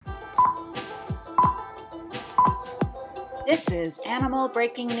This is Animal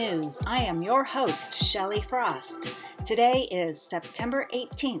Breaking News. I am your host, Shelley Frost. Today is September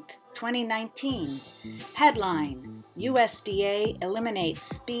 18th, 2019. Headline: USDA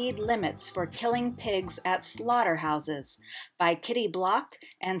eliminates speed limits for killing pigs at slaughterhouses, by Kitty Block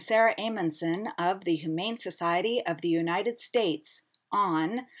and Sarah Amundsen of the Humane Society of the United States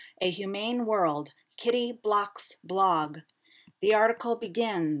on A Humane World, Kitty Block's blog. The article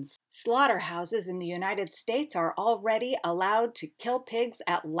begins, slaughterhouses in the United States are already allowed to kill pigs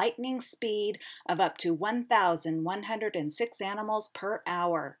at lightning speed of up to 1,106 animals per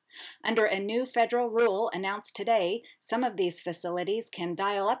hour. Under a new federal rule announced today, some of these facilities can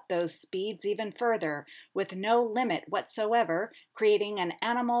dial up those speeds even further, with no limit whatsoever, creating an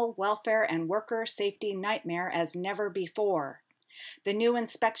animal welfare and worker safety nightmare as never before. The new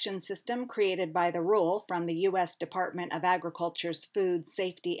inspection system created by the rule from the U.S. Department of Agriculture's Food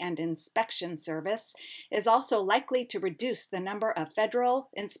Safety and Inspection Service is also likely to reduce the number of federal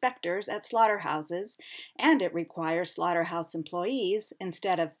inspectors at slaughterhouses, and it requires slaughterhouse employees,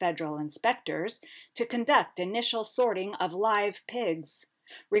 instead of federal inspectors, to conduct initial sorting of live pigs.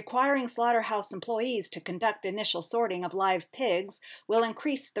 Requiring slaughterhouse employees to conduct initial sorting of live pigs will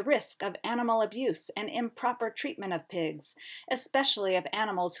increase the risk of animal abuse and improper treatment of pigs, especially of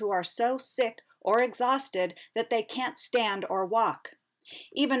animals who are so sick or exhausted that they can't stand or walk.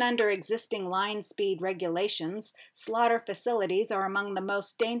 Even under existing line speed regulations, slaughter facilities are among the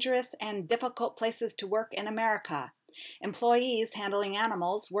most dangerous and difficult places to work in America. Employees handling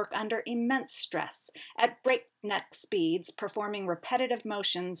animals work under immense stress, at breakneck speeds, performing repetitive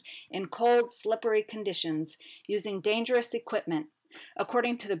motions in cold, slippery conditions, using dangerous equipment.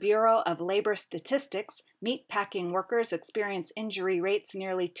 According to the Bureau of Labor Statistics, meatpacking workers experience injury rates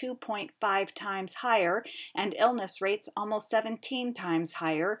nearly 2.5 times higher and illness rates almost 17 times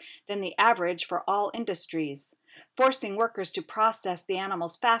higher than the average for all industries. Forcing workers to process the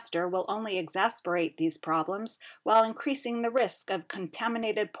animals faster will only exacerbate these problems while increasing the risk of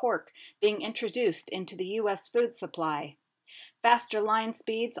contaminated pork being introduced into the U.S. food supply. Faster line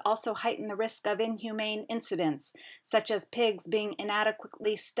speeds also heighten the risk of inhumane incidents, such as pigs being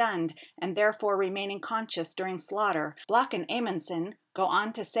inadequately stunned and therefore remaining conscious during slaughter. Block and Amundsen go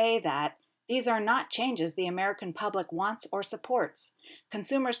on to say that these are not changes the American public wants or supports.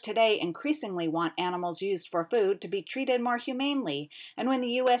 Consumers today increasingly want animals used for food to be treated more humanely, and when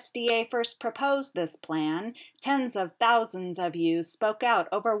the USDA first proposed this plan, tens of thousands of you spoke out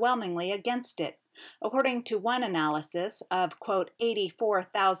overwhelmingly against it. According to one analysis of, quote,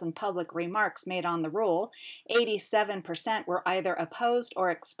 84,000 public remarks made on the rule, 87% were either opposed or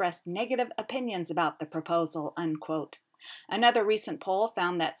expressed negative opinions about the proposal, unquote. Another recent poll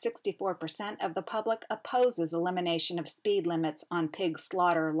found that 64% of the public opposes elimination of speed limits on pig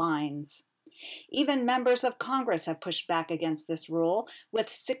slaughter lines. Even members of Congress have pushed back against this rule, with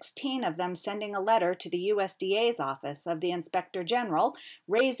 16 of them sending a letter to the USDA's Office of the Inspector General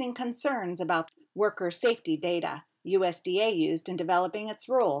raising concerns about worker safety data USDA used in developing its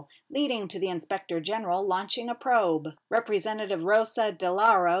rule, leading to the Inspector General launching a probe. Representative Rosa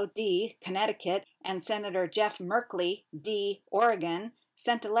DeLauro, D., Connecticut, and Senator Jeff Merkley, D., Oregon,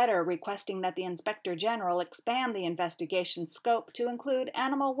 sent a letter requesting that the Inspector General expand the investigation scope to include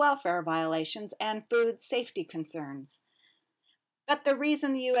animal welfare violations and food safety concerns. But the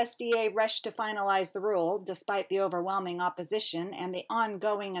reason the USDA rushed to finalize the rule, despite the overwhelming opposition and the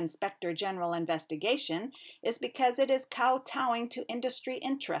ongoing Inspector General investigation, is because it is kowtowing to industry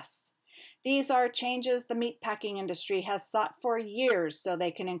interests. These are changes the meatpacking industry has sought for years so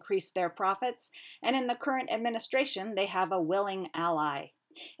they can increase their profits, and in the current administration they have a willing ally.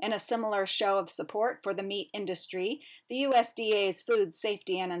 In a similar show of support for the meat industry, the USDA's Food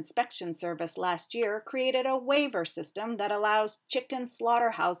Safety and Inspection Service last year created a waiver system that allows chicken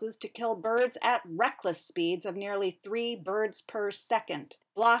slaughterhouses to kill birds at reckless speeds of nearly 3 birds per second.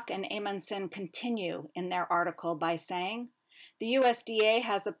 Block and Amundsen continue in their article by saying, the USDA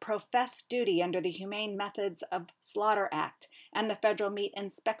has a professed duty under the Humane Methods of Slaughter Act and the Federal Meat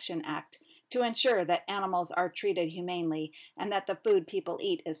Inspection Act to ensure that animals are treated humanely and that the food people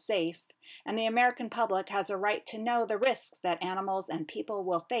eat is safe, and the American public has a right to know the risks that animals and people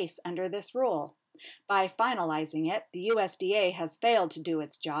will face under this rule. By finalizing it, the USDA has failed to do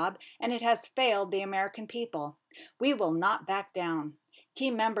its job, and it has failed the American people. We will not back down.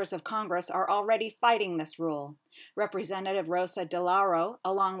 Key members of Congress are already fighting this rule. Representative Rosa DeLauro,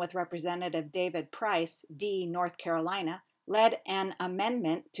 along with Representative David Price, D., North Carolina, led an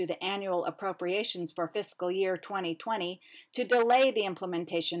amendment to the annual appropriations for fiscal year 2020 to delay the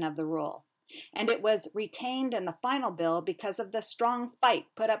implementation of the rule. And it was retained in the final bill because of the strong fight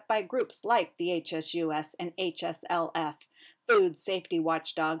put up by groups like the HSUS and HSLF, food safety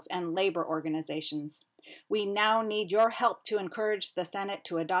watchdogs, and labor organizations. We now need your help to encourage the Senate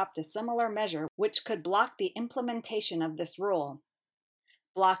to adopt a similar measure which could block the implementation of this rule.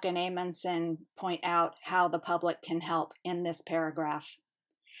 Block and Amundsen point out how the public can help in this paragraph.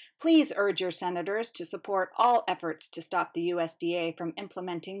 Please urge your senators to support all efforts to stop the USDA from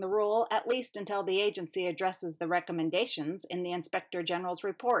implementing the rule, at least until the agency addresses the recommendations in the Inspector General's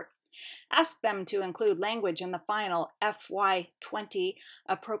report. Ask them to include language in the final FY20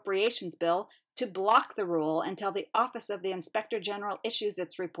 appropriations bill to block the rule until the Office of the Inspector General issues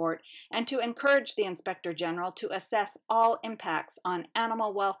its report, and to encourage the Inspector General to assess all impacts on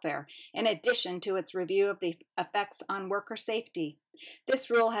animal welfare, in addition to its review of the effects on worker safety. This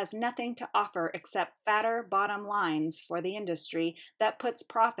rule has nothing to offer except fatter bottom lines for the industry that puts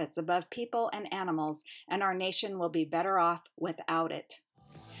profits above people and animals, and our nation will be better off without it.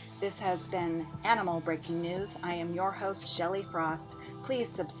 This has been Animal Breaking News. I am your host, Shelley Frost. Please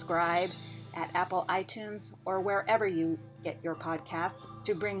subscribe at Apple iTunes or wherever you get your podcasts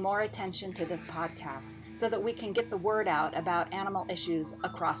to bring more attention to this podcast so that we can get the word out about animal issues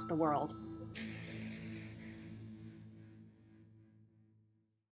across the world.